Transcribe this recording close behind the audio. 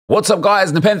What's up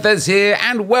guys, NepentheZ here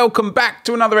and welcome back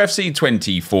to another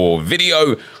FC24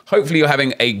 video. Hopefully you're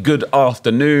having a good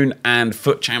afternoon and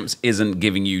Foot Champs isn't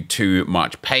giving you too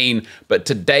much pain. But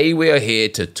today we are here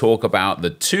to talk about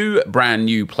the two brand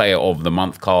new Player of the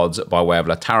Month cards by way of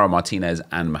Lautaro Martinez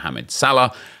and Mohamed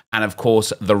Salah. And of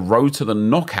course, the road to the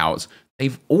knockouts,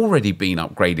 they've already been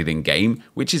upgraded in game,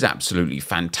 which is absolutely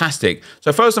fantastic.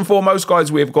 So first and foremost,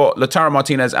 guys, we've got Lautaro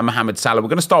Martinez and Mohamed Salah. We're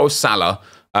going to start with Salah.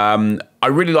 I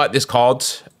really like this card.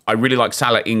 I really like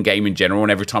Salah in game in general,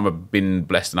 and every time I've been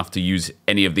blessed enough to use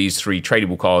any of these three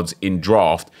tradable cards in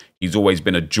draft, he's always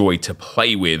been a joy to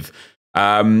play with.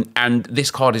 And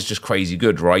this card is just crazy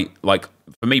good, right? Like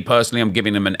for me personally, I'm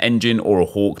giving him an engine or a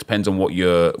hawk, depends on what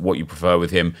you prefer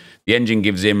with him. The engine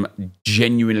gives him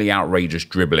genuinely outrageous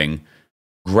dribbling,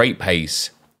 great pace,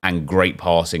 and great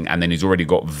passing, and then he's already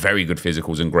got very good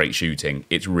physicals and great shooting.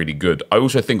 It's really good. I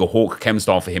also think a Hawk chem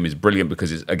style for him is brilliant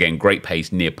because it's, again, great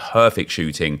pace, near perfect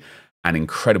shooting, and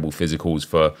incredible physicals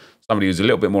for somebody who's a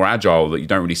little bit more agile that you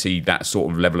don't really see that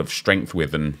sort of level of strength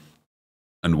with and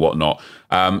whatnot.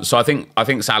 So I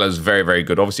think Salah's very, very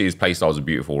good. Obviously, his play styles are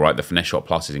beautiful, right? The finesse shot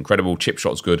plus is incredible. Chip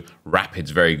shot's good.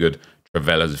 Rapid's very good.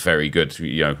 Trivella's very good.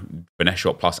 You know, finesse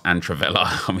shot plus and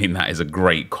Trivella. I mean, that is a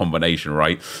great combination,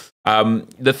 right?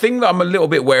 The thing that I'm a little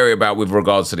bit wary about with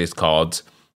regards to this card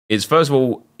is, first of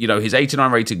all, you know, his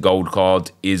 89 rated gold card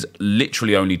is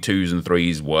literally only 2s and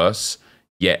 3s worse,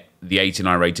 yet the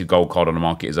 89 rated gold card on the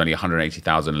market is only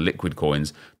 180,000 liquid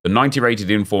coins. The 90 rated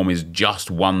inform is just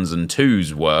 1s and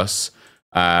 2s worse.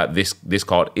 This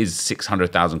card is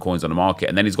 600,000 coins on the market,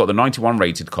 and then he's got the 91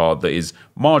 rated card that is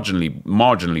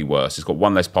marginally worse. It's got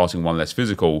 1 less passing, 1 less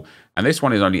physical, and this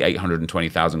one is only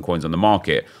 820,000 coins on the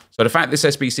market. So the fact this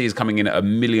SBC is coming in at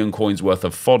 1 million coins worth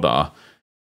of fodder,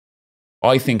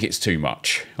 I think it's too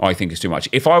much. I think it's too much.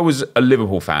 If I was a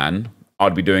Liverpool fan,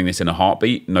 I'd be doing this in a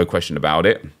heartbeat, no question about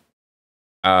it.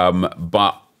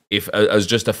 But if as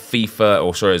just a FIFA,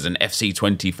 or sorry, as an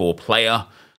FC24 player,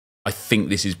 I think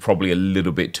this is probably a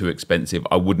little bit too expensive.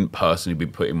 I wouldn't personally be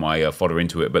putting my fodder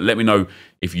into it, but let me know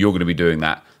if you're going to be doing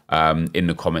that in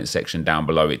the comments section down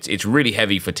below. It's really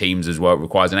heavy for teams as well. It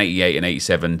requires an 88, an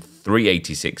 87,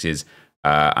 386s,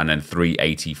 and then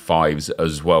 385s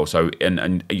as well. So,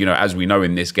 and you know, as we know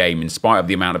in this game, in spite of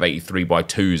the amount of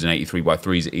 83x2s and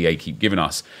 83x3s that EA keep giving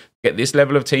us, get this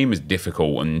level of team is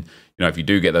difficult. And you know, if you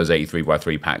do get those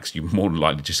 83x3 packs, you're more than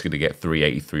likely just going to get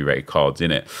 383 rated cards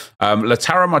in it.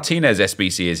 Lautaro Martinez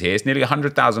SBC is here. It's nearly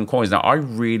 100,000 coins. Now, I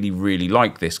really, really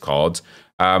like this card.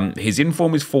 His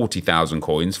inform is 40,000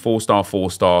 coins. 4-star,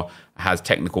 4-star, has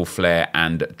technical flair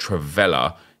and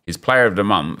Trivella. His player of the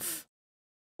month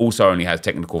also only has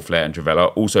technical flair and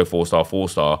Trivella, also 4-star,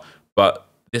 4-star. But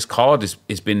this card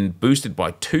is been boosted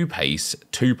by 2 pace,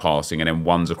 2 passing, and then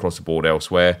 1s across the board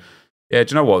elsewhere. Yeah,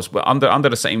 do you know what? Under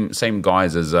the same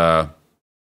guys as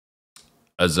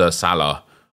Salah.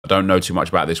 I don't know too much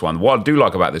about this one. What I do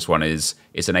like about this one is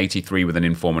it's an 83 with an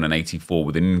inform and an 84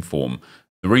 with an inform.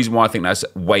 The reason why I think that's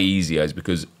way easier is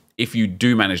because if you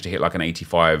do manage to hit like an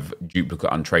 85 duplicate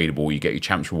untradeable, you get your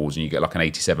champs rewards and you get like an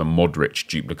 87 Modric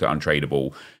duplicate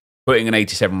untradeable. Putting an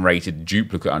 87 rated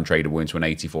duplicate untradeable into an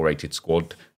 84 rated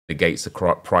squad negates the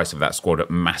price of that squad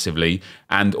massively.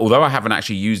 And although I haven't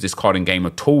actually used this card in game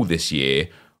at all this year,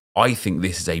 I think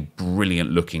this is a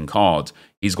brilliant looking card.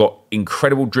 He's got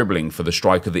incredible dribbling for the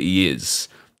striker that he is.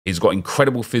 He's got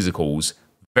incredible physicals,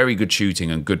 very good shooting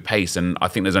and good pace. And I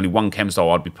think there's only one chem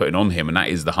style I'd be putting on him, and that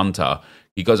is the Hunter.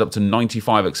 He goes up to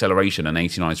 95 acceleration and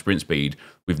 89 sprint speed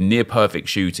with near perfect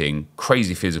shooting,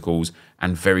 crazy physicals,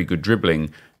 and very good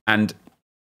dribbling. And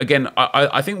again,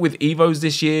 I think with Evos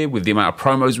this year, with the amount of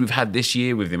promos we've had this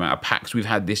year, with the amount of packs we've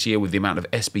had this year, with the amount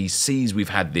of SBCs we've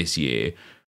had this year,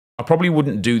 I probably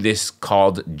wouldn't do this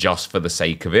card just for the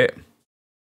sake of it.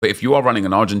 But if you are running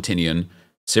an Argentinian,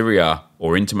 Serie A,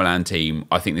 or Inter Milan team,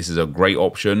 I think this is a great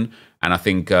option. And I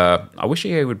think I wish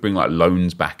EA would bring like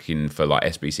loans back in for like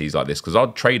SBCs like this, because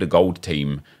I'd trade a gold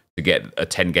team to get a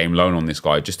 10-game loan on this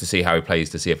guy just to see how he plays,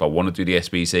 to see if I want to do the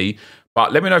SBC.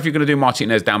 But let me know if you're going to do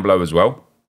Martinez down below as well.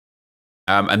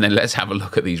 And then let's have a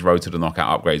look at these road to the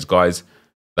knockout upgrades. Guys,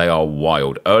 they are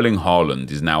wild. Erling Haaland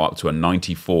is now up to a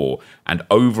 94. And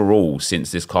overall,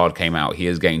 since this card came out, he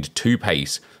has gained 2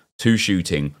 pace, 2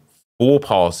 shooting, 4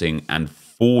 passing, and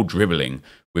 4 dribbling,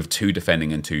 with 2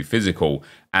 defending and 2 physical.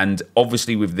 And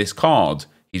obviously with this card,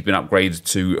 he's been upgraded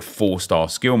to 4-star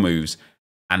skill moves.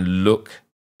 And look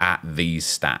at these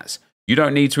stats. You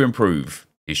don't need to improve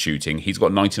his shooting. He's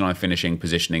got 99 finishing,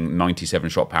 positioning, 97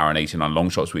 shot power, and 89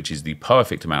 long shots, which is the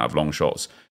perfect amount of long shots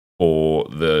for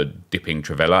the dipping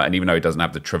Trivella. And even though he doesn't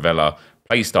have the Trivella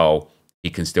playstyle, he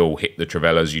can still hit the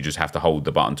Trivellas. You just have to hold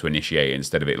the button to initiate it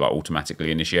instead of it like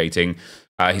automatically initiating.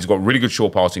 He's got really good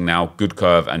short passing now, good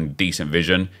curve and decent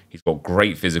vision. He's got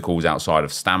great physicals outside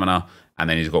of stamina. And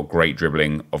then he's got great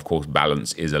dribbling. Of course,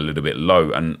 balance is a little bit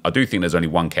low. And I do think there's only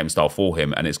one chem style for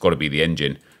him, and it's got to be the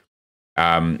engine.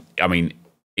 I mean,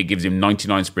 it gives him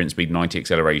 99 sprint speed, 90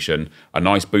 acceleration, a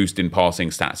nice boost in passing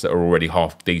stats that are already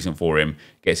half decent for him.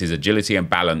 Gets his agility and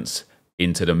balance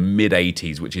into the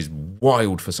mid-80s, which is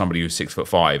wild for somebody who's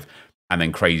 6'5", and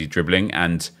then crazy dribbling.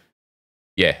 And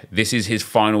yeah, this is his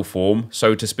final form,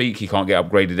 so to speak. He can't get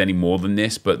upgraded any more than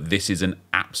this, but this is an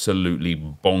absolutely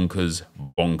bonkers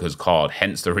card.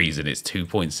 Hence the reason it's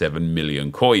 2.7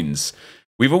 million coins.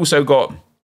 We've also got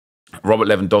Robert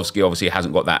Lewandowski. Obviously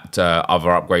hasn't got that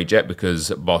other upgrade yet because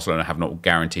Barcelona have not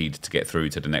guaranteed to get through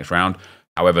to the next round.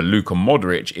 However, Luka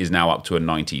Modric is now up to a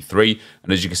 93.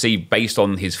 And as you can see, based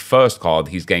on his first card,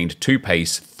 he's gained 2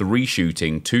 pace, 3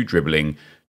 shooting, 2 dribbling,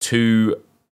 2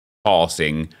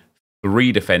 passing,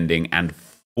 3 defending, and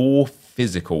 4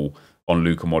 physical on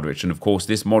Luka Modric. And of course,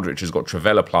 this Modric has got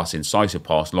Trivela Plus, incisive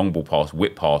pass, long ball pass,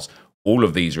 whip pass. All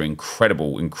of these are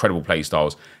incredible play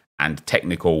styles and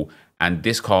technical. And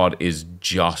this card is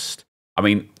just, I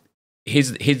mean,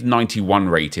 his 91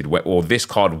 rated, or this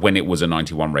card when it was a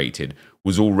 91 rated,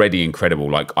 was already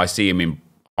incredible. Like, I see him in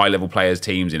high-level players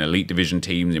teams, in elite division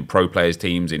teams, in pro players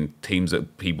teams, in teams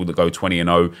that people that go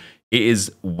 20-0. It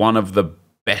is one of the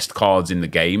best cards in the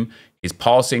game. His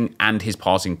passing and his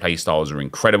passing play styles are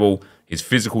incredible. His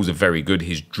physicals are very good.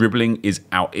 His dribbling is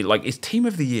out. It's team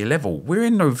of the year level. We're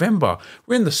in November.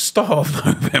 We're in the start of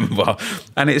November,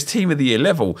 and it's team of the year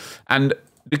level. And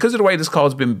because of the way this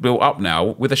card's been built up now,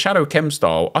 with a Shadow Chem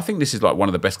style, I think this is like one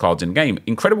of the best cards in the game.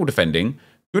 Incredible defending,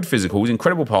 good physicals,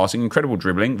 incredible passing, incredible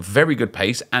dribbling, very good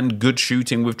pace, and good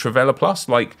shooting with Trivela Plus.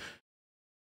 Like,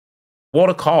 what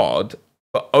a card.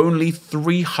 But only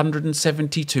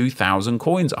 372,000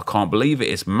 coins. I can't believe it.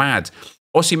 It's mad.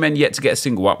 Osimhen yet to get a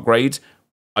single upgrade.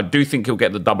 I do think he'll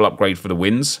get the double upgrade for the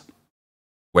wins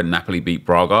when Napoli beat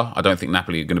Braga. I don't think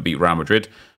Napoli are going to beat Real Madrid.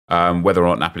 Whether or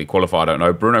not Napoli qualify, I don't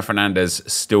know. Bruno Fernandes,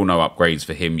 still no upgrades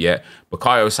for him yet.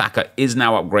 Bukayo Saka is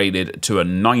now upgraded to a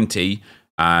 90.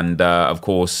 And, of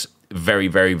course, very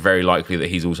likely that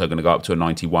he's also going to go up to a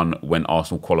 91 when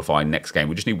Arsenal qualify next game.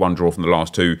 We just need one draw from the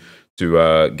last 2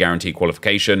 to guarantee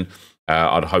qualification.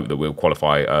 I'd hope that we'll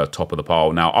qualify top of the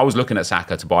pile. Now, I was looking at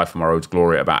Saka to buy for my Road to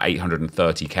Glory at about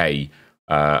 830k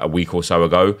a week or so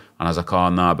ago. And I was like, oh,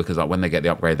 no, because like, when they get the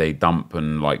upgrade, they dump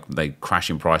and like they crash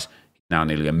in price. Now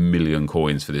nearly 1 million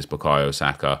coins for this Bukayo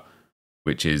Saka,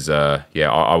 which is,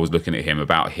 yeah, I was looking at him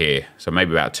about here. So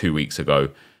maybe about 2 weeks ago.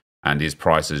 And his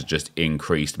price has just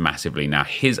increased massively. Now,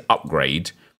 his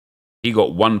upgrade, he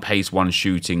got 1 pace, 1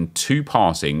 shooting, 2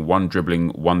 passing, 1 dribbling,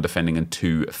 1 defending, and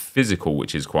 2 physical,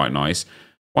 which is quite nice.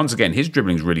 Once again, his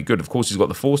dribbling is really good. Of course, he's got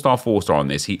the 4-star on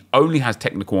this. He only has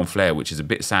technical and flair, which is a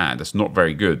bit sad. That's not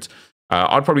very good.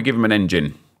 I'd probably give him an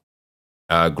engine.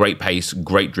 Great pace,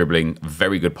 great dribbling,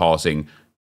 very good passing.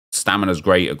 Stamina's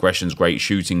great, aggression's great,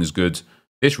 shooting's good.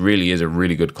 This really is a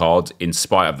really good card in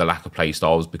spite of the lack of play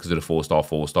styles because of the 4-star.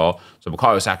 So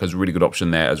Bukayo Saka's a really good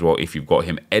option there as well if you've got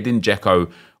him. Edin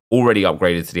Dzeko already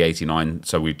upgraded to the 89,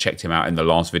 so we checked him out in the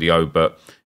last video, but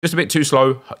just a bit too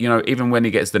slow. You know, even when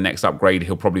he gets the next upgrade,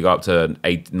 he'll probably go up to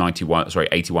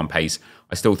 81 pace.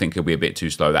 I still think he'll be a bit too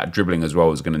slow. That dribbling as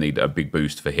well is going to need a big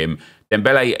boost for him.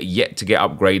 Dembele yet to get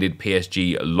upgraded.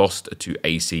 PSG lost to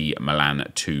AC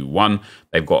Milan 2-1.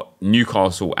 They've got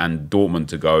Newcastle and Dortmund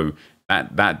to go.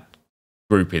 That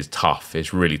group is tough.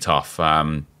 It's really tough.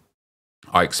 I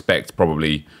expect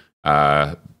probably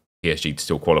PSG to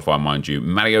still qualify, mind you.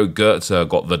 Mario Götze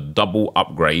got the double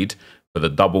upgrade for the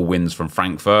double wins from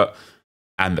Frankfurt.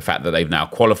 And the fact that they've now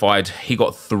qualified. He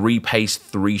got 3 pace,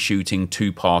 3 shooting,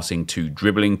 2 passing, 2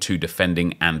 dribbling, 2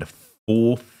 defending, and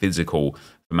 4 physical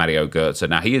for Mario Götze.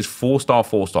 Now, he is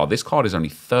 4-star. This card is only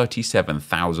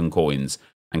 37,000 coins.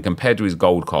 And compared to his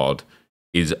gold card,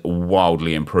 is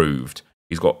wildly improved.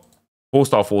 He's got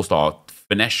 4-star,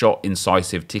 finesse shot,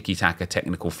 incisive, tiki-taka,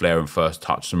 technical flair, and first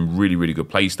touch. Some really good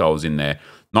play styles in there.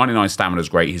 99 stamina is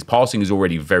great. His passing is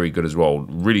already very good as well.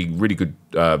 Really good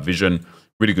vision,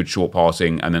 really good short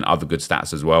passing, and then other good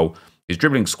stats as well. His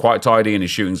dribbling's quite tidy and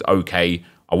his shooting's okay.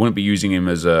 I wouldn't be using him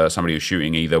as somebody who's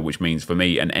shooting either, which means for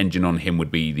me, an engine on him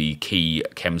would be the key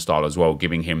chem style as well,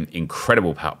 giving him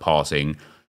incredible passing,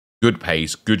 good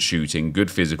pace, good shooting, good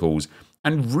physicals,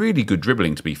 and really good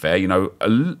dribbling, to be fair. You know,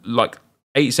 like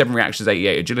 87 reactions,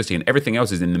 88 agility, and everything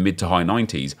else is in the mid to high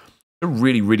 90s. A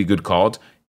really good card.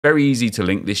 Very easy to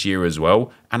link this year as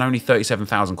well, and only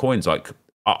 37,000 coins. Like,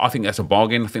 I think that's a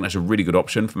bargain. I think that's a really good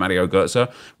option for Mario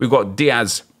Götze. We've got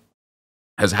Diaz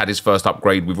has had his first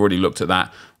upgrade. We've already looked at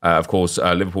that. Of course,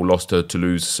 Liverpool lost to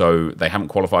Toulouse, so they haven't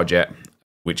qualified yet,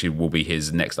 which will be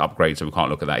his next upgrade, so we can't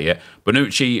look at that yet.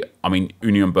 Bonucci, I mean,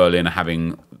 Union Berlin are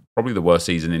having probably the worst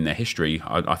season in their history.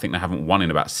 I think they haven't won in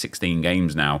about 16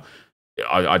 games now.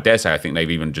 I dare say I think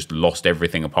they've even just lost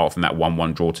everything apart from that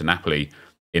 1-1 draw to Napoli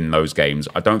in those games.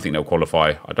 I don't think they'll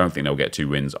qualify. I don't think they'll get 2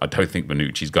 wins. I don't think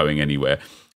Bonucci's going anywhere.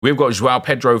 We've got João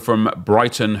Pedro from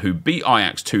Brighton, who beat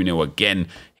Ajax 2-0 again.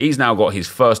 He's now got his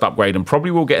first upgrade and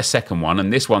probably will get a second one.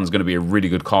 And this one's going to be a really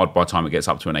good card by the time it gets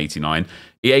up to an 89.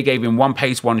 EA gave him 1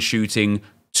 pace, 1 shooting,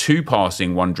 2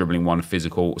 passing, 1 dribbling, 1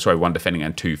 physical. Sorry, 1 defending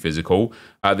and 2 physical.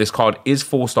 This card is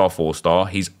 4-star, 4-star.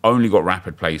 He's only got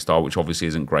rapid play style, which obviously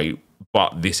isn't great.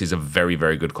 But this is a very,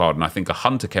 very good card. And I think a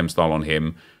Hunter Chem style on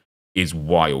him is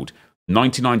wild.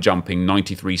 99 jumping,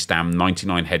 93 stam,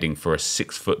 99 heading for a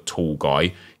 6-foot tall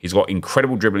guy. He's got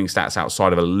incredible dribbling stats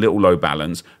outside of a little low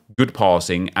balance, good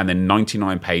passing, and then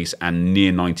 99 pace and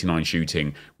near 99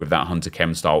 shooting with that Hunter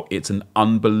Chem style. It's an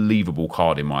unbelievable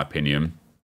card in my opinion.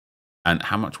 And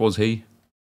how much was he?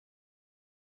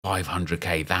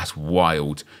 500k. That's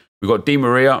wild. We've got Di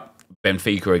Maria.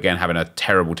 Benfica, again, having a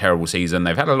terrible, terrible season.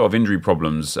 They've had a lot of injury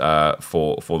problems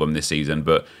for them this season,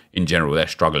 but in general, they're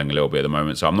struggling a little bit at the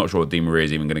moment. So I'm not sure Di Maria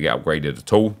is even going to get upgraded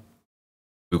at all.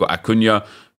 We've got Acuna,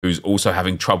 who's also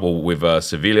having trouble with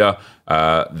Sevilla.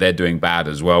 They're doing bad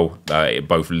as well,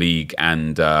 both league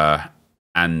and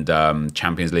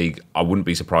Champions League. I wouldn't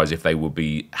be surprised if they would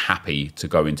be happy to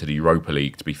go into the Europa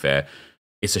League, to be fair.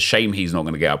 It's a shame he's not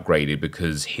going to get upgraded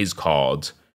because his card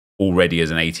already as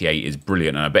an 88 is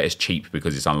brilliant, and I bet it's cheap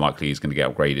because it's unlikely he's going to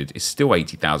get upgraded. It's still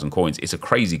 80,000 coins. It's a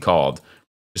crazy card.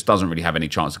 Just doesn't really have any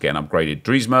chance of getting upgraded.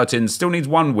 Dries Mertens still needs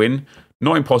 1 win.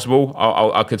 Not impossible.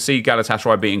 I could see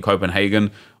Galatasaray beating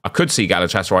Copenhagen. I could see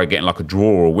Galatasaray getting like a draw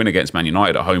or a win against Man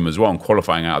United at home as well and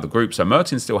qualifying out of the group. So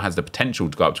Mertens still has the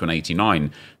potential to go up to an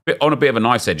 89. On a bit of a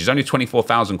knife's edge. He's only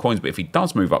 24,000 coins, but if he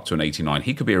does move up to an 89,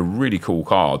 he could be a really cool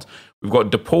card. We've got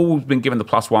De Paul, who's been given the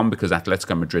 +1 because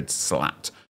Atletico Madrid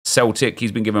slapped Celtic.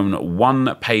 He's been given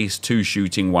 1 pace, 2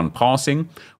 shooting, 1 passing,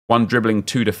 1 dribbling,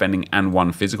 2 defending, and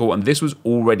 1 physical. And this was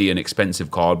already an expensive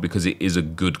card because it is a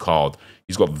good card.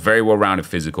 He's got very well-rounded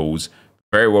physicals,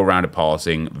 very well-rounded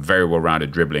passing, very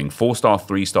well-rounded dribbling. 4-star,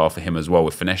 3-star for him as well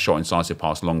with finesse shot, incisive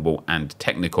pass, long ball, and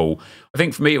technical. I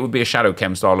think for me, it would be a Shadow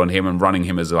Chem style on him and running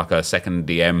him as like a second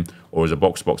DM or as a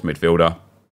box-to-box midfielder.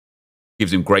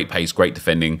 Gives him great pace, great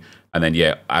defending. And then,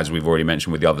 yeah, as we've already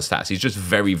mentioned with the other stats, he's just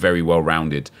very, very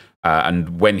well-rounded.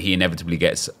 And when he inevitably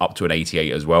gets up to an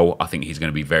 88 as well, I think he's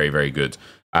going to be very, very good.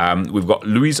 We've got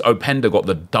Luis Openda got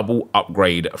the double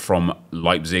upgrade from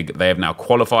Leipzig. They have now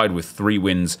qualified with 3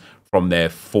 wins from their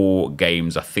 4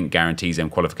 games. I think guarantees them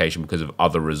qualification because of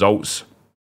other results.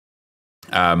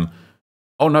 Oh,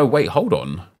 no, wait, hold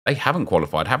on. They haven't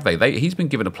qualified, have they? He's been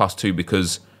given a +2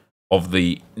 because of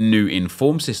the new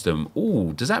inform system.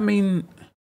 Ooh, does that mean...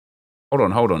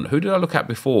 Hold on. Who did I look at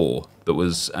before that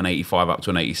was an 85 up to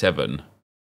an 87?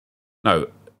 No,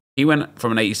 he went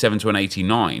from an 87 to an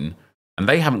 89, and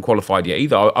they haven't qualified yet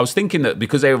either. I was thinking that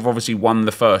because they've obviously won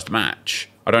the first match,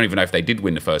 I don't even know if they did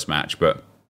win the first match, but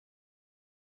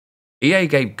EA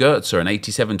gave Goetze an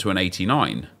 87 to an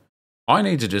 89. I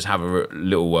need to just have a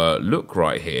little look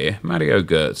right here. Mario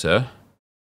Goetze.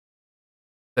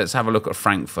 Let's have a look at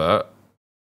Frankfurt.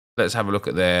 Let's have a look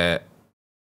at their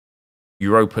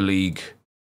Europa League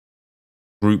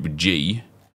Group G.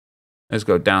 Let's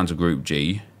go down to Group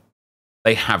G.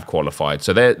 They have qualified,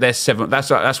 so they're 7th.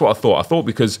 That's what I thought. I thought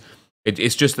because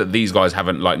it's just that these guys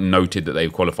haven't like noted that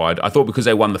they've qualified. I thought because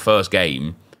they won the first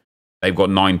game, they've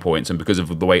got 9 points, and because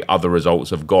of the way other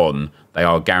results have gone, they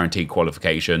are guaranteed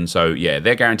qualification. So yeah,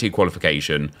 they're guaranteed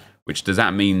qualification. Which does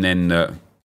that mean then that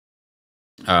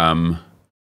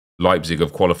Leipzig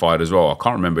have qualified as well? I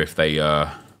can't remember if they.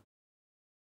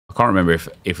 I can't remember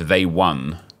if they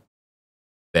won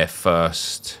their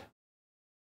first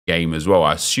game as well.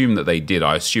 I assume that they did.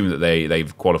 I assume that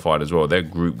they've qualified as well. They're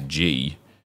Group G.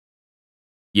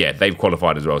 Yeah, they've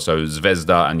qualified as well. So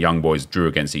Zvezda and Young Boys drew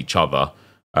against each other,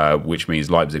 which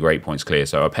means Leipzig are 8 points clear.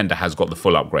 So Openda has got the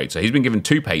full upgrade. So he's been given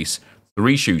 2 pace,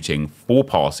 3 shooting, 4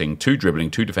 passing, 2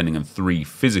 dribbling, 2 defending, and 3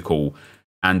 physical.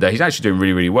 And he's actually doing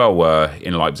really, really well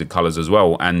in Leipzig colours as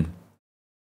well. And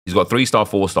he's got 3-star,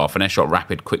 4-star, finesse shot,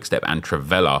 rapid, quick step, and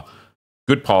Trivela.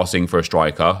 Good passing for a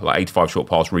striker, like 85 short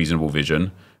pass, reasonable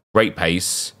vision. Great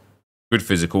pace, good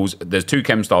physicals. There's 2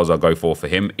 chem styles I'll go for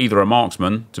him. Either a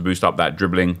marksman to boost up that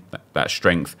dribbling, that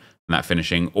strength, and that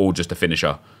finishing, or just a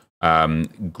finisher.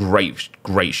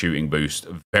 Great shooting boost,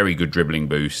 very good dribbling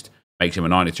boost. Makes him a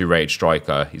 92 rated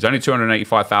striker. He's only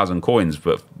 285,000 coins,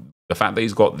 but The fact that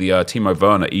he's got the Timo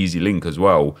Werner easy link as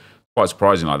well, quite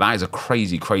surprising. Like, that is a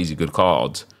crazy, crazy good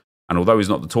card. And although he's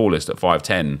not the tallest at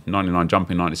 5'10", 99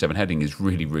 jumping, 97 heading is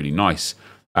really, really nice.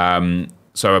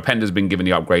 So Oppenda's been given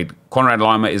the upgrade. Konrad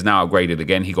Lima is now upgraded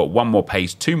again. He got 1 more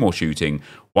pace, 2 more shooting,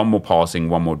 1 more passing,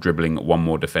 1 more dribbling, 1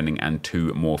 more defending, and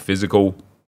 2 more physical.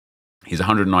 He's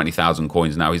 190,000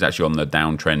 coins now. He's actually on the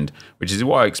downtrend, which is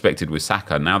what I expected with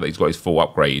Saka. Now that he's got his full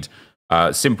upgrade,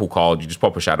 simple card. You just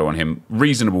pop a shadow on him.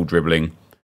 Reasonable dribbling,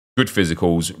 good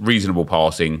physicals, reasonable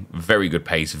passing, very good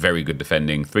pace, very good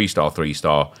defending. 3-star,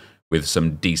 3-star with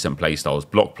some decent play styles.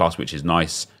 Block plus, which is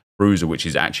nice. Bruiser, which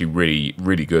is actually really,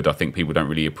 really good. I think people don't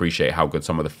really appreciate how good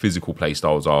some of the physical play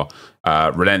styles are.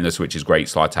 Relentless, which is great.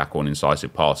 Slide tackle and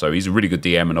incisive pass. So he's a really good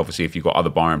DM. And obviously, if you've got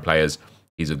other Bayern players,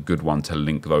 he's a good one to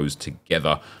link those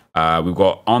together. We've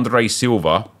got Andre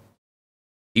Silva.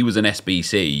 He was an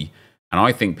SBC. And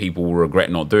I think people will regret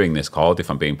not doing this card, if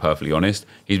I'm being perfectly honest.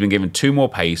 He's been given 2 more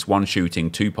pace, 1 shooting,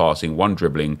 2 passing, 1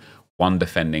 dribbling, 1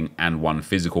 defending, and 1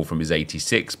 physical from his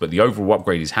 86. But the overall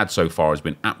upgrade he's had so far has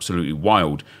been absolutely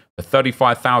wild. For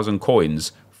 35,000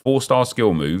 coins, 4-star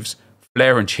skill moves,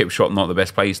 flare and chip shot, not the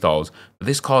best play styles. But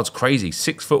this card's crazy.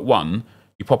 6'1".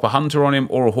 You pop a hunter on him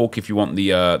or a hawk if you want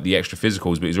the extra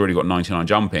physicals, but he's already got 99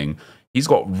 jumping. He's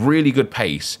got really good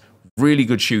pace, really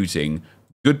good shooting,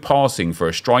 good passing for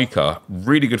a striker,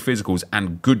 really good physicals,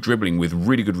 and good dribbling with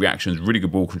really good reactions, really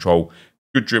good ball control,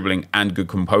 good dribbling, and good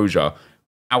composure.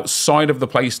 Outside of the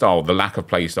playstyle, the lack of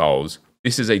playstyles,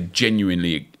 this is a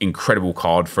genuinely incredible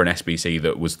card for an SBC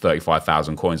that was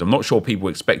 35,000 coins. I'm not sure people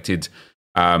expected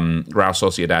Real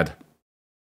Sociedad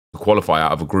to qualify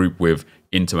out of a group with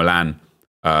Inter Milan,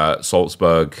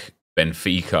 Salzburg,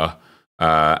 Benfica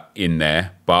in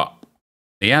there, but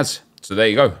he has. So there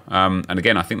you go. And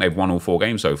again, I think they've won all 4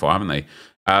 games so far, haven't they?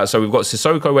 So we've got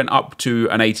Sissoko went up to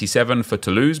an 87 for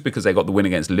Toulouse because they got the win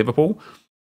against Liverpool.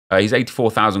 He's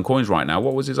 84,000 coins right now.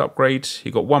 What was his upgrade? He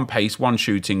got 1 pace, 1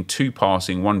 shooting, 2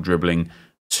 passing, 1 dribbling,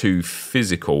 2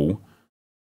 physical.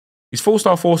 He's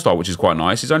 4-star, 4-star, which is quite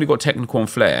nice. He's only got technical and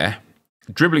flair.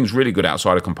 Dribbling's really good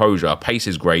outside of composure. Pace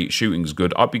is great. Shooting's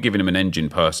good. I'd be giving him an engine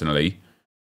personally.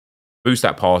 Boost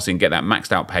that passing, get that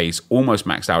maxed out pace, almost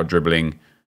maxed out dribbling.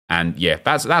 And yeah,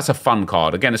 that's a fun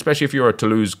card. Again, especially if you're a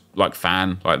Toulouse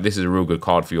fan, like this is a real good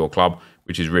card for your club,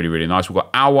 which is really, really nice. We've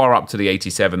got Aouar up to the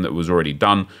 87 that was already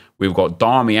done. We've got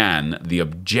Darmian, the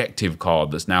objective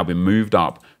card that's now been moved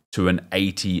up to an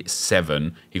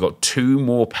 87. He got 2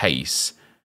 more pace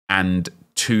and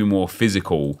 2 more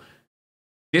physical.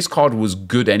 This card was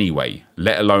good anyway,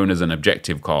 let alone as an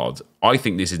objective card. I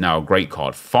think this is now a great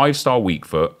card. 5-star weak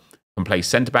foot, can play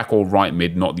centre-back or right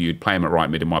mid. Not that you'd play him at right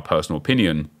mid in my personal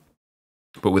opinion.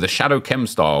 But with a Shadow Chem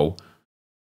style,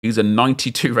 he's a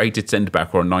 92 rated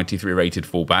centre-back or a 93 rated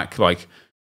full-back. Like,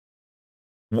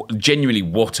 genuinely,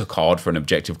 what a card for an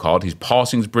objective card. His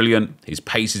passing's brilliant. His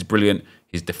pace is brilliant.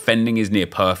 His defending is near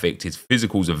perfect. His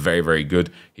physicals are very, very good.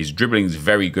 His dribbling is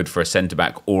very good for a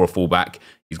centre-back or a full-back.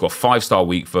 He's got 5-star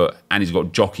weak foot, and he's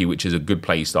got jockey, which is a good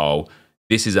play style.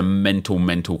 This is a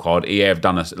mental card. EA have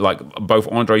done us, like, both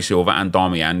Andre Silva and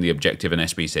Darmian, the objective and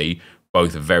SBC,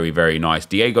 both very, very nice.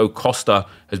 Diego Costa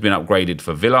has been upgraded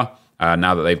for Villa.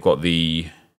 Now that they've got the...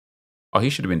 Oh, he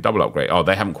should have been double upgrade. Oh,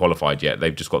 they haven't qualified yet.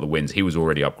 They've just got the wins. He was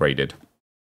already upgraded.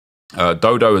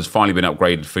 Dodo has finally been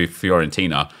upgraded for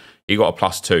Fiorentina. He got a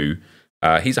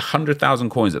 +2. He's 100,000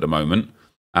 coins at the moment.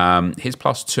 His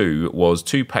 +2 was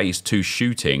 2 pace, 2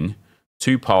 shooting,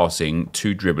 2 passing,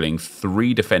 2 dribbling,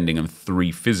 3 defending, and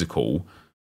 3 physical.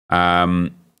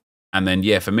 And then,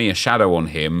 yeah, for me, a shadow on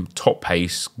him. Top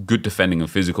pace, good defending and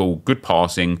physical, good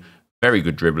passing, very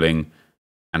good dribbling,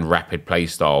 and rapid play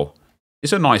style.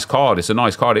 It's a nice card. It's a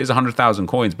nice card. It is 100,000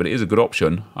 coins, but it is a good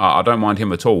option. I don't mind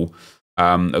him at all.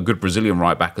 A good Brazilian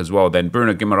right back as well. Then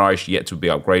Bruno Guimaraes yet to be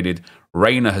upgraded.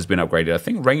 Reina has been upgraded. I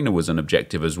think Reina was an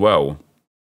objective as well.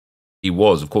 He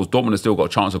was. Of course, Dortmund has still got a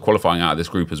chance of qualifying out of this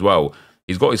group as well.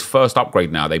 He's got his first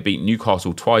upgrade now. They beat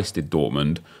Newcastle twice, did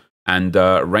Dortmund. And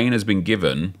Reina's been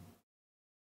given...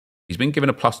 He's been given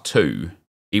a +2,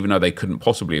 even though they couldn't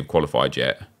possibly have qualified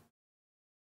yet.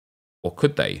 Or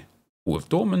could they? Or have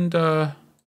Dortmund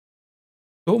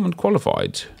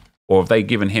qualified? Or have they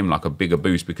given him like a bigger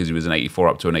boost because he was an 84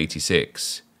 up to an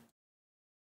 86?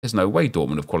 There's no way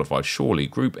Dortmund have qualified, surely.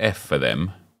 Group F for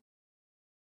them.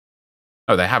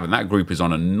 No, they haven't. That group is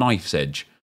on a knife's edge.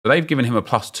 So they've given him a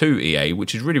 +2 EA,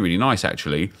 which is really, really nice,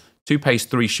 actually. 2 pace,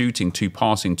 3 shooting, 2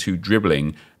 passing, 2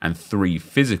 dribbling, and 3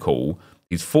 physical.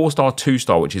 He's 4-star,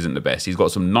 2-star, which isn't the best. He's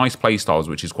got some nice play styles,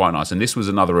 which is quite nice. And this was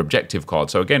another objective card.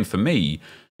 So again, for me,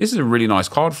 this is a really nice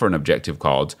card for an objective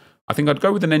card. I think I'd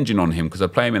go with an engine on him because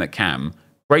I'd play him in a cam.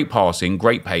 Great passing,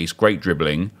 great pace, great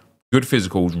dribbling, good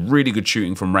physicals, really good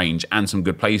shooting from range, and some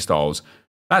good play styles.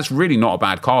 That's really not a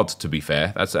bad card, to be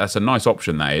fair. That's a nice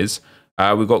option, that is.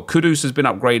 We've got Kudus has been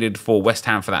upgraded for West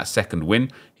Ham for that second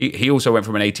win. He also went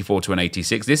from an 84 to an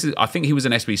 86. I think he was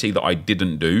an SBC that I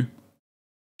didn't do.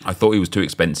 I thought he was too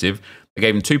expensive. I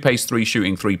gave him 2 pace, 3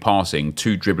 shooting, 3 passing,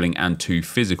 2 dribbling, and 2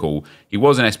 physical. He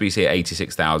was an SBC at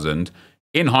 86,000.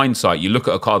 In hindsight, you look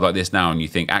at a card like this now and you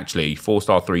think, actually,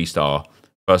 4-star, 3-star,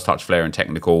 first touch, flair, and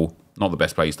technical, not the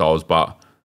best play styles, but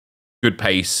good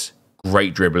pace,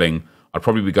 great dribbling. I'd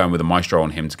probably be going with a Maestro on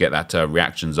him to get that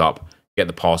reactions up, get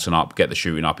the passing up, get the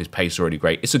shooting up. His pace is already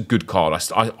great. It's a good card.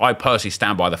 I personally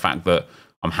stand by the fact that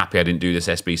I'm happy I didn't do this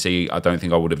SBC. I don't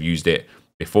think I would have used it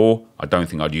before. I don't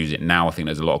think I'd use it now. I think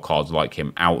there's a lot of cards like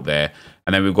him out there.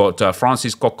 And then we've got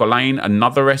Francis Coquelin,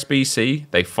 another SBC.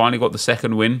 They finally got the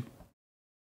second win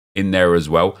in there as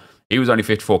well. He was only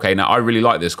 54k. Now, I really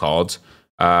like this card.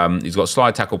 He's got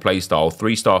slide tackle play style,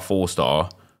 3-star, 4-star,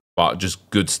 but just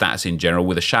good stats in general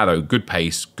with a shadow, good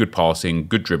pace, good passing,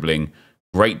 good dribbling,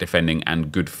 great defending,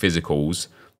 and good physicals.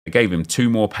 They gave him 2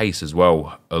 more pace as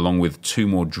well, along with 2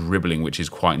 more dribbling, which is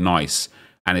quite nice.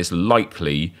 And it's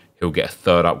likely he'll get a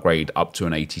 3rd upgrade up to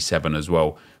an 87 as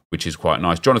well, which is quite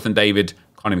nice. Jonathan David,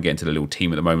 can't even get into the little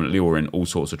team at the moment. Lille are in all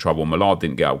sorts of trouble. Millard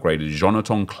didn't get upgraded.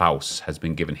 Jonathan Klaus has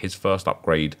been given his 1st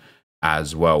upgrade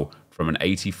as well, from an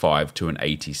 85 to an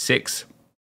 86.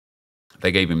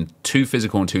 They gave him 2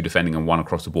 physical and 2 defending and 1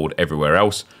 across the board everywhere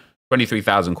else.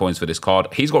 23,000 coins for this card.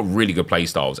 He's got really good play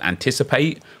styles.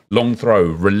 Anticipate, long throw,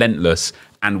 relentless,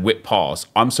 and whip pass.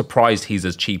 I'm surprised he's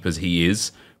as cheap as he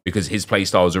is because his play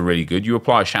styles are really good. You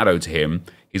apply a shadow to him.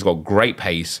 He's got great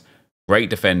pace, great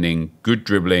defending, good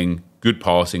dribbling, good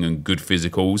passing, and good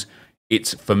physicals.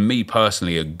 It's, for me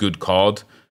personally, a good card.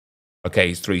 Okay,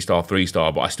 he's 3-star,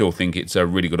 3-star, but I still think it's a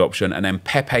really good option. And then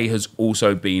Pepe has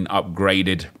also been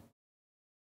upgraded.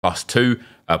 +2.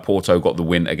 Porto got the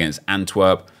win against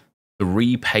Antwerp.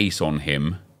 3 pace on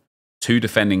him. 2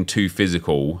 defending, 2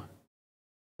 physical.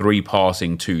 3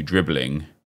 passing, 2 dribbling. I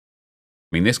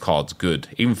mean, this card's good.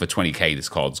 Even for 20k, this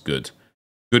card's good.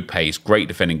 Good pace, great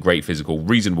defending, great physical,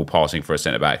 reasonable passing for a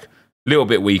centre-back. Little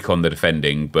bit weak on the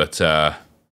defending, but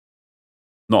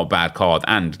not a bad card.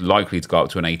 And likely to go up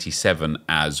to an 87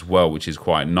 as well, which is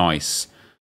quite nice.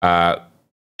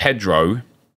 Pedro,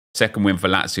 second win for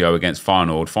Lazio against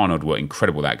Feyenoord. Feyenoord were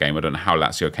incredible that game. I don't know how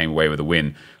Lazio came away with a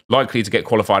win. Likely to get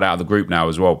qualified out of the group now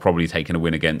as well, probably taking a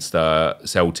win against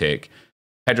Celtic.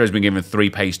 Pedro's been given 3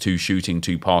 pace, 2 shooting,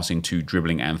 2 passing, 2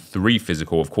 dribbling, and 3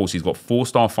 physical. Of course, he's got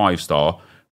 4-star, 5-star,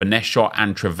 finesse shot,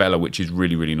 and Trivela, which is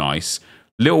really, really nice.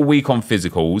 Little weak on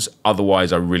physicals.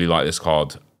 Otherwise, I really like this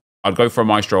card. I'd go for a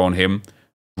Maestro on him.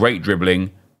 Great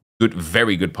dribbling, good,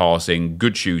 very good passing,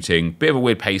 good shooting. Bit of a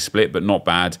weird pace split, but not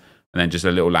bad. And then just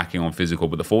a little lacking on physical.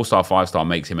 But the 4-star, 5-star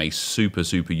makes him a super,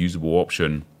 super usable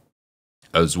option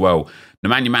as well.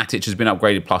 Nemanja Matic has been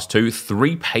upgraded +2.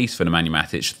 3 pace for Nemanja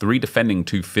Matic. 3 defending,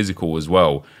 2 physical as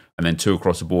well. And then 2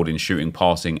 across the board in shooting,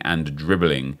 passing, and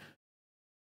dribbling.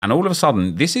 And all of a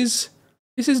sudden, this is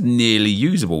nearly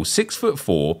usable.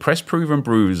 6'4", press proven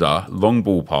bruiser, long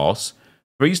ball pass.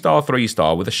 3-star,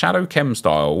 3-star with a shadow chem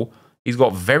style. He's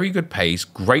got very good pace,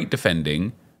 great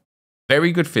defending,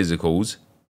 very good physicals,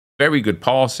 very good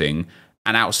passing,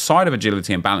 and outside of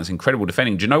agility and balance, incredible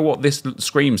defending. Do you know what this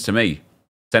screams to me?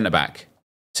 Centre-back.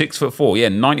 6'4", yeah,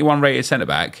 91 rated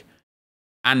centre-back,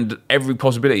 and every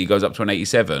possibility goes up to an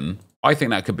 87. I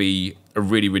think that could be a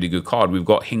really, really good card. We've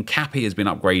got Hincapi has been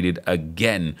upgraded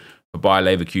again for Bayer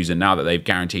Leverkusen now that they've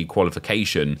guaranteed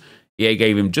qualification. EA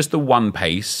gave him just the 1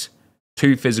 pace,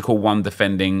 2 physical, 1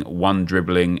 defending, 1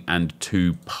 dribbling, and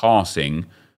 2 passing.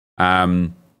 I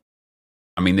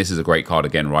mean, this is a great card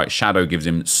again, right? Shadow gives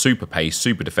him super pace,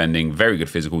 super defending, very good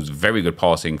physicals, very good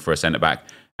passing for a centre-back,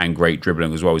 and great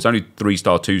dribbling as well. He's only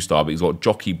 3-star, 2-star, but he's got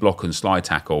jockey, block, and slide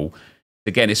tackle.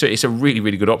 Again, it's a really,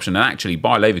 really good option. And actually,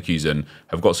 Bayer Leverkusen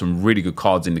have got some really good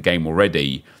cards in the game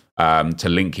already to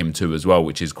link him to as well,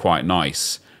 which is quite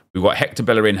nice. We've got Hector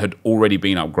Bellerin had already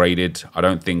been upgraded. I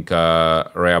don't think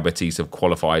Real Betis have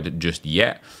qualified just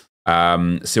yet.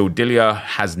 Sildilia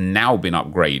has now been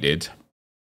upgraded.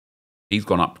 He's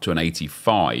gone up to an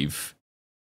 85.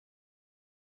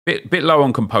 Bit low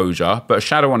on composure, but a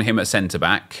shadow on him at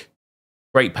centre-back.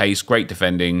 Great pace, great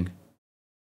defending,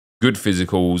 good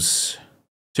physicals,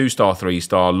 2-star,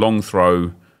 3-star, long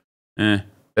throw.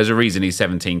 There's a reason he's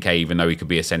 17k, even though he could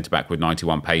be a centre-back with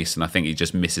 91 pace, and I think he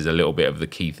just misses a little bit of the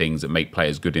key things that make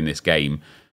players good in this game.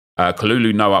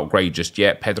 Kalulu, no upgrade just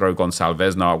yet. Pedro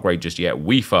Gonçalves, no upgrade just yet.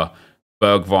 Weaver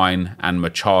Bergwijn and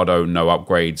Machado, no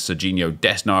upgrades. Serginho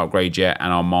Dest, no upgrade yet.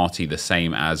 And Armati, the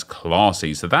same as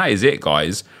Classy. So that is it,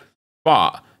 guys.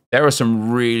 But there are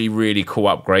some really, really cool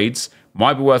upgrades.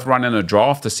 Might be worth running a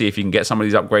draft to see if you can get some of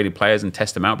these upgraded players and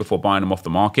test them out before buying them off the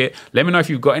market. Let me know if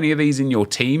you've got any of these in your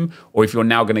team, or if you're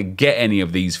now going to get any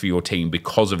of these for your team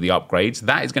because of the upgrades.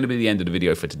 That is going to be the end of the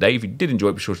video for today. If you did enjoy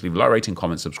it, be sure to leave a like, rating,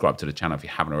 comment, subscribe to the channel if you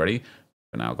haven't already.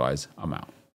 For now, guys, I'm out.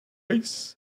 Peace.